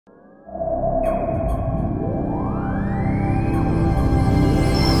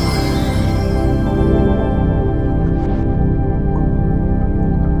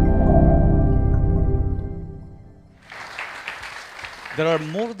There are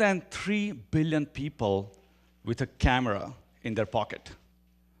more than 3 billion people with a camera in their pocket.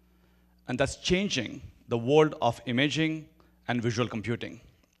 And that's changing the world of imaging and visual computing.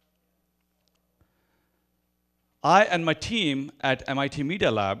 I and my team at MIT Media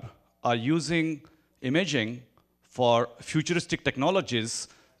Lab are using imaging for futuristic technologies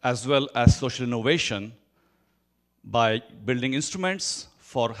as well as social innovation by building instruments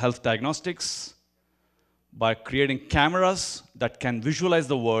for health diagnostics, by creating cameras that can visualize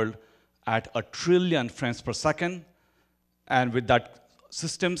the world at 1 trillion frames per second, and with that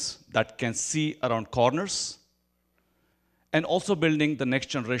systems that can see around corners, and also building the next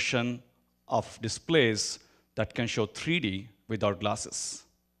generation of displays that can show 3D without glasses.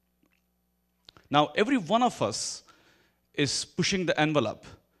 Now, every one of us is pushing the envelope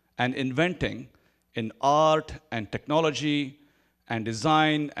and inventing in art and technology and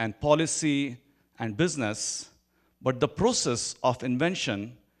design and policy and business, but the process of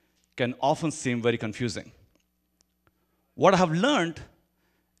invention can often seem very confusing. What I have learned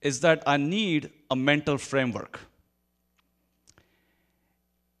is that I need a mental framework.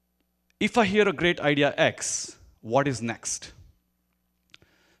 If I hear a great idea X, what is next?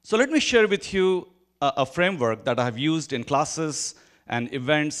 So let me share with you a framework that I have used in classes and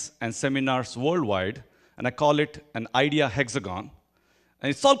events and seminars worldwide, and I call it an idea hexagon.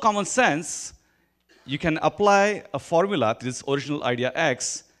 And it's all common sense. You can apply a formula to this original idea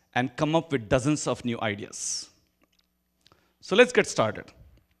X and come up with dozens of new ideas. So let's get started.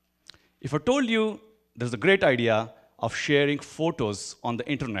 If I told you there's a great idea of sharing photos on the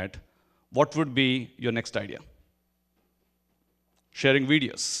internet, what would be your next idea? Sharing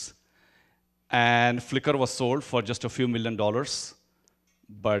videos. And Flickr was sold for just a few $1 million,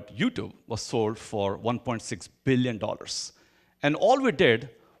 but YouTube was sold for $1.6 billion. And all we did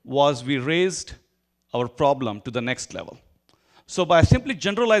was we raised our problem to the next level. So by simply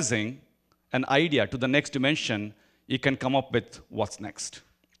generalizing an idea to the next dimension, you can come up with what's next.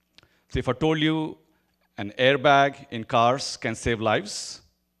 So if I told you an airbag in cars can save lives,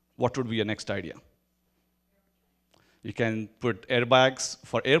 what would be your next idea? You can put airbags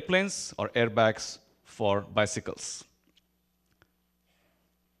for airplanes or airbags for bicycles.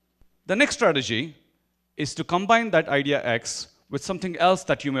 The next strategy is to combine that idea X with something else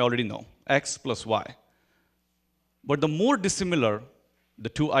that you may already know, X plus Y. But the more dissimilar the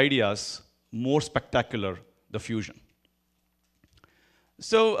two ideas, more spectacular the fusion.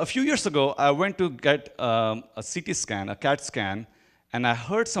 So a few years ago, I went to get a CT scan, a CAT scan, and I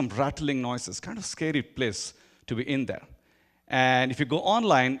heard some rattling noises, kind of scary place to be in there. And if you go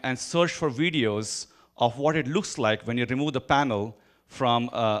online and search for videos of what it looks like when you remove the panel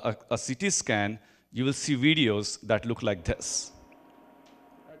from a CT scan, you will see videos that look like this.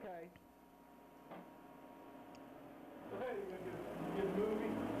 Okay. Good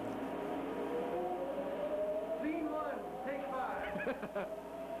movie. Scene 1, take 5.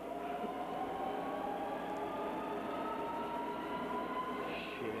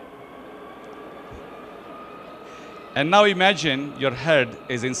 And now imagine your head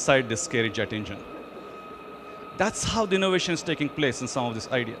is inside this scary jet engine. That's how the innovation is taking place in some of these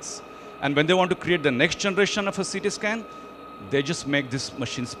ideas. And when they want to create the next generation of a CT scan, they just make this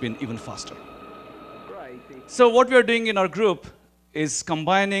machine spin even faster. Crazy. So what we are doing in our group is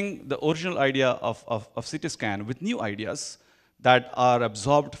combining the original idea of CT scan with new ideas that are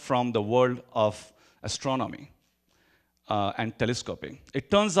absorbed from the world of astronomy and telescoping.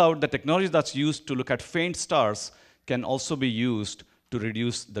 It turns out the technology that's used to look at faint stars can also be used to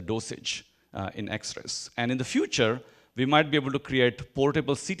reduce the dosage in X-rays. And in the future, we might be able to create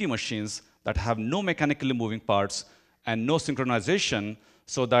portable CT machines that have no mechanically moving parts and no synchronization,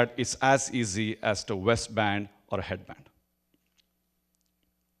 so that it's as easy as the waistband or a headband.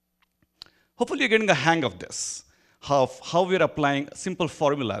 Hopefully you're getting a hang of this, how we're applying simple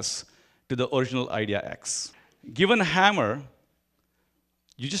formulas to the original idea X. Given a hammer,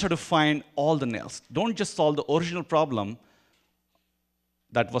 you just have to find all the nails. Don't just solve the original problem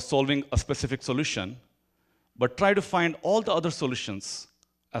that was solving a specific solution, but try to find all the other solutions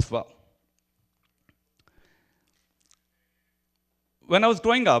as well. When I was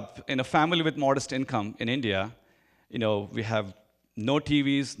growing up in a family with modest income in India, we have no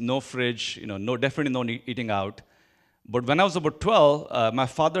TVs, no fridge, definitely no eating out. But when I was about 12, my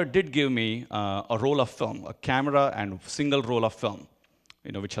father did give me a roll of film, a camera and single roll of film,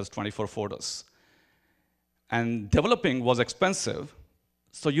 which has 24 photos. And developing was expensive,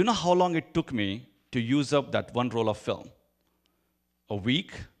 so you know how long it took me to use up that one roll of film? A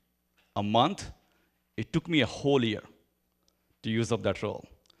week, a month, it took me a whole year to use up that roll.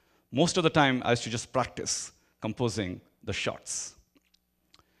 Most of the time, I used to just practice composing the shots.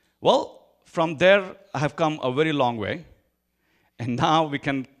 Well, from there, I have come a very long way. And now we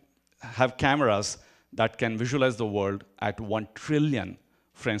can have cameras that can visualize the world at 1 trillion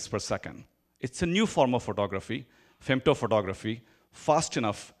frames per second. It's a new form of photography, femtophotography, fast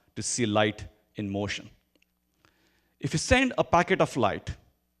enough to see light in motion. If you send a packet of light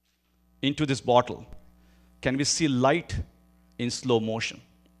into this bottle, can we see light in slow motion?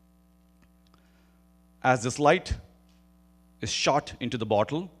 As this light is shot into the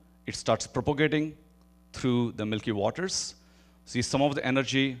bottle, it starts propagating through the milky waters. See some of the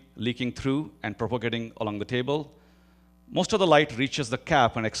energy leaking through and propagating along the table. Most of the light reaches the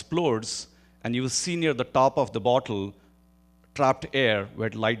cap and explodes, and you will see near the top of the bottle trapped air where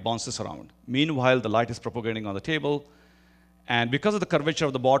light bounces around. Meanwhile, the light is propagating on the table, and because of the curvature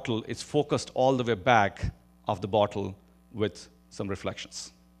of the bottle, it's focused all the way back of the bottle with some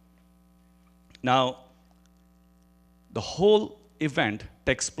reflections. Now, the whole event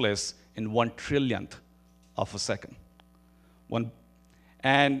takes place in 1 trillionth of a second.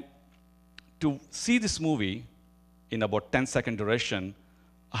 And to see this movie in about 10-second duration,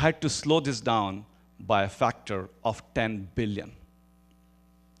 I had to slow this down by a factor of 10 billion.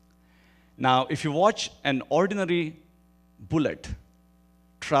 Now, if you watch an ordinary bullet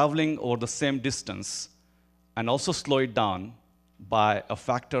traveling over the same distance and also slow it down by a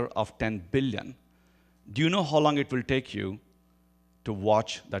factor of 10 billion, do you know how long it will take you to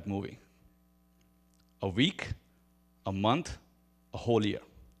watch that movie? A week, a month, a whole year.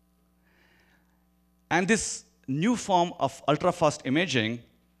 And this new form of ultra-fast imaging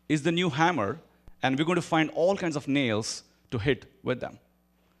is the new hammer, and we're going to find all kinds of nails to hit with them.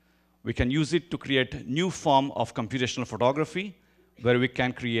 We can use it to create a new form of computational photography, where we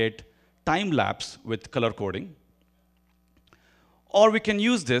can create time-lapse with color coding. Or we can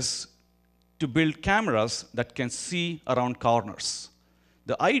use this to build cameras that can see around corners.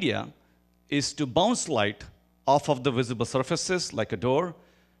 The idea is to bounce light off of the visible surfaces, like a door,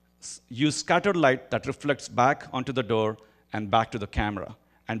 use scattered light that reflects back onto the door and back to the camera.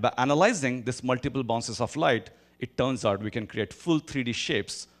 And by analyzing this multiple bounces of light, it turns out we can create full 3D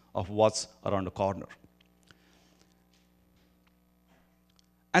shapes of what's around a corner.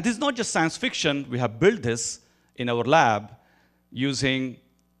 And this is not just science fiction. We have built this in our lab using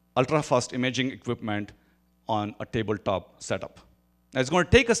ultra-fast imaging equipment on a tabletop setup. Now, it's going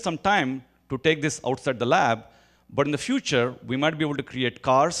to take us some time to take this outside the lab, but in the future, we might be able to create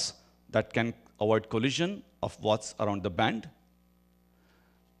cars that can avoid collision of what's around the bend.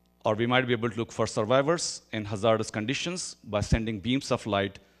 Or we might be able to look for survivors in hazardous conditions by sending beams of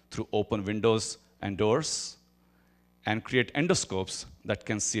light through open windows and doors, and create endoscopes that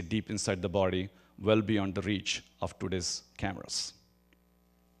can see deep inside the body, well beyond the reach of today's cameras.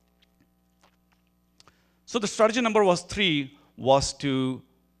 So the strategy number 3 was to,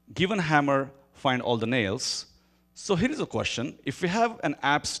 given hammer, find all the nails. So here is a question. If we have an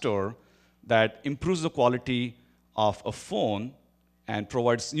app store that improves the quality of a phone and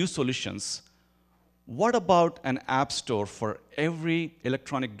provides new solutions, what about an app store for every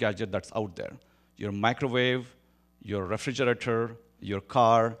electronic gadget that's out there? Your microwave, your refrigerator, your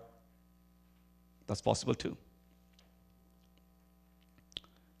car, that's possible too.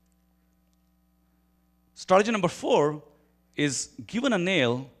 Strategy number 4 is, given a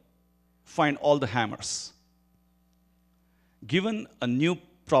nail, find all the hammers. Given a new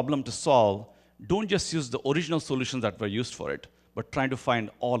problem to solve, don't just use the original solutions that were used for it, but try to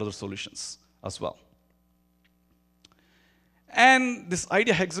find all other solutions as well. And this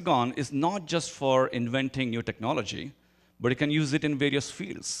idea hexagon is not just for inventing new technology, but you can use it in various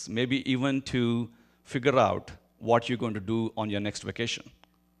fields, maybe even to figure out what you're going to do on your next vacation.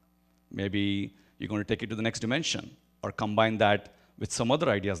 Maybe you're going to take it to the next dimension, or combine that with some other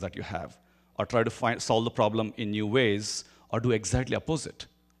ideas that you have, or try to solve the problem in new ways, or do exactly opposite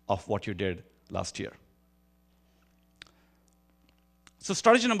of what you did last year. So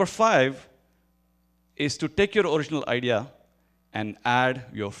strategy number 5 is to take your original idea and add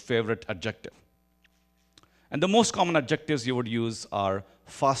your favorite adjective. And the most common adjectives you would use are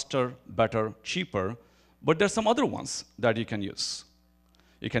faster, better, cheaper, but there's some other ones that you can use.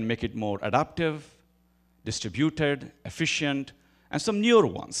 You can make it more adaptive, distributed, efficient, and some newer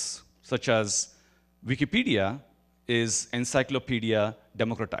ones, such as Wikipedia is encyclopedia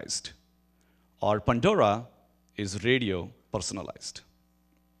democratized, or Pandora is radio personalized.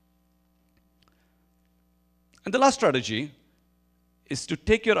 And the last strategy is to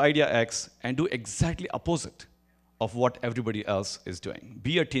take your idea X and do exactly opposite of what everybody else is doing.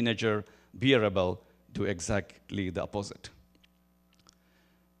 Be a teenager, be a rebel, do exactly the opposite.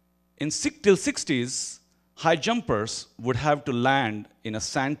 Till 60s, high jumpers would have to land in a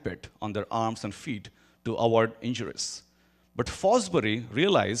sandpit on their arms and feet to avoid injuries. But Fosbury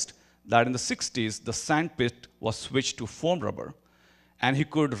realized that in the 60s, the sandpit was switched to foam rubber, and he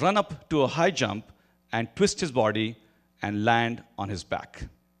could run up to a high jump and twist his body and land on his back.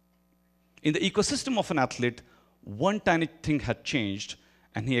 In the ecosystem of an athlete, one tiny thing had changed,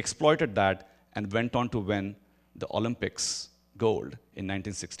 and he exploited that and went on to win the Olympics gold in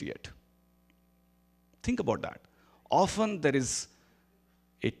 1968. Think about that. Often there is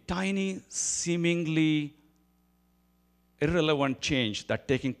a tiny, seemingly irrelevant change that's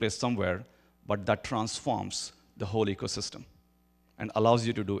taking place somewhere, but that transforms the whole ecosystem and allows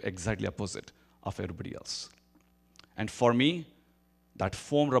you to do exactly opposite of everybody else. And for me, that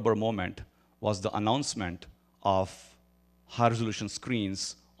foam rubber moment was the announcement of high-resolution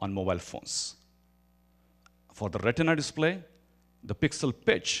screens on mobile phones. For the Retina display, the pixel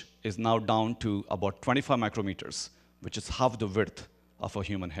pitch is now down to about 25 micrometers, which is half the width of a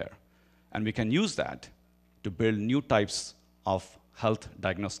human hair. And we can use that to build new types of health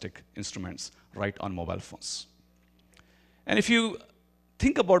diagnostic instruments right on mobile phones. And if you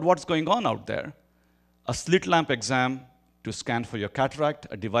think about what's going on out there, a slit lamp exam to scan for your cataract,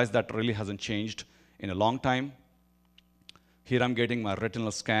 a device that really hasn't changed in a long time. Here I'm getting my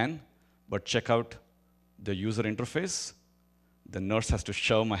retinal scan, but check out the user interface. The nurse has to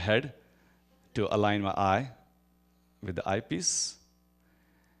shove my head to align my eye with the eyepiece.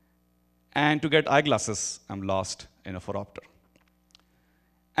 And to get eyeglasses, I'm lost in a phoropter.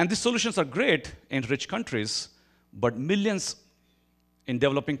 And these solutions are great in rich countries, but millions in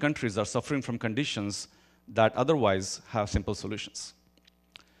developing countries are suffering from conditions that otherwise have simple solutions.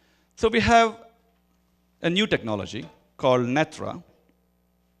 So we have a new technology called Netra,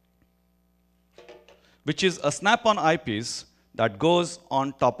 which is a snap-on eyepiece that goes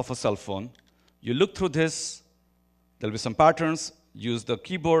on top of a cell phone. You look through this, there'll be some patterns. Use the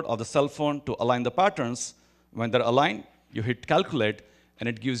keyboard of the cell phone to align the patterns. When they're aligned, you hit calculate, and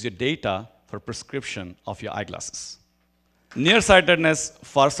it gives you data for prescription of your eyeglasses. Nearsightedness,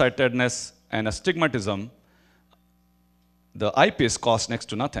 farsightedness, and astigmatism, the eyepiece costs next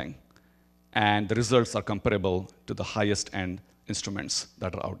to nothing, and the results are comparable to the highest-end instruments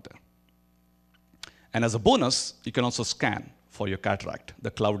that are out there. And as a bonus, you can also scan for your cataract,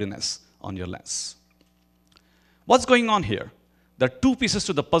 the cloudiness on your lens. What's going on here? There are two pieces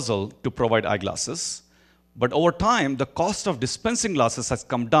to the puzzle to provide eyeglasses, but over time, the cost of dispensing glasses has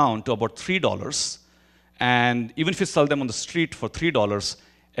come down to about $3, and even if you sell them on the street for $3,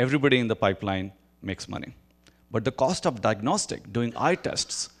 everybody in the pipeline makes money. But the cost of diagnostic, doing eye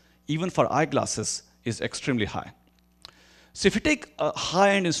tests, even for eyeglasses, is extremely high. So if you take a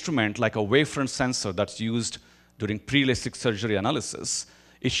high-end instrument like a wavefront sensor that's used during pre-LASIK surgery analysis,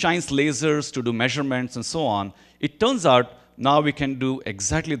 it shines lasers to do measurements and so on. It turns out now we can do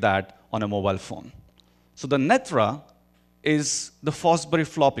exactly that on a mobile phone. So the Netra is the Fosbury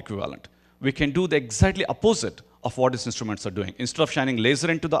flop equivalent. We can do the exactly opposite of what these instruments are doing. Instead of shining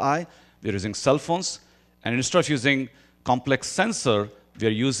laser into the eye, we're using cell phones. And instead of using complex sensor, we're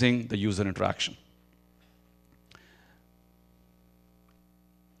using the user interaction.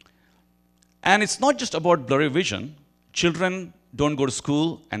 And it's not just about blurry vision. Children don't go to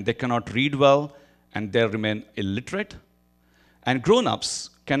school, and they cannot read well, and they remain illiterate. And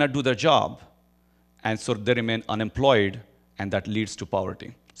grown-ups cannot do their job, and so they remain unemployed, and that leads to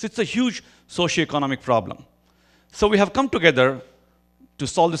poverty. So it's a huge socioeconomic problem. So we have come together to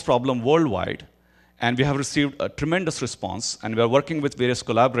solve this problem worldwide, and we have received a tremendous response, and we are working with various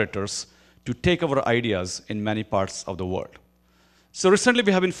collaborators to take our ideas in many parts of the world. So recently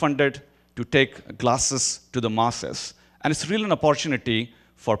we have been funded to take glasses to the masses, and it's really an opportunity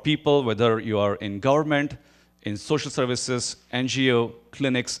for people, whether you are in government, in social services, NGO,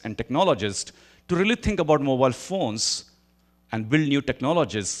 clinics, and technologists, to really think about mobile phones and build new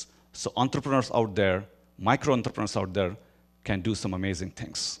technologies so entrepreneurs out there, micro-entrepreneurs out there, can do some amazing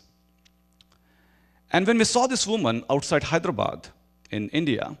things. And when we saw this woman outside Hyderabad in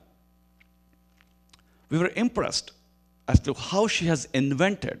India, we were impressed as to how she has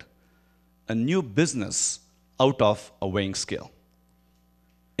invented a new business out of a weighing scale,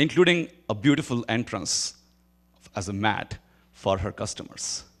 including a beautiful entrance as a mat for her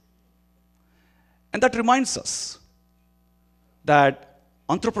customers. And that reminds us that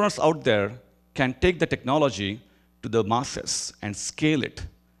entrepreneurs out there can take the technology to the masses and scale it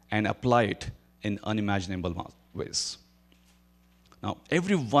and apply it in unimaginable ways. Now,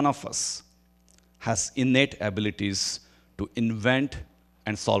 every one of us has innate abilities to invent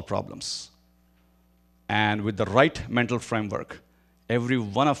and solve problems. And with the right mental framework, every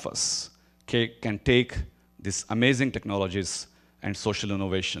one of us can take these amazing technologies and social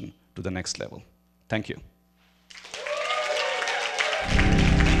innovation to the next level. Thank you.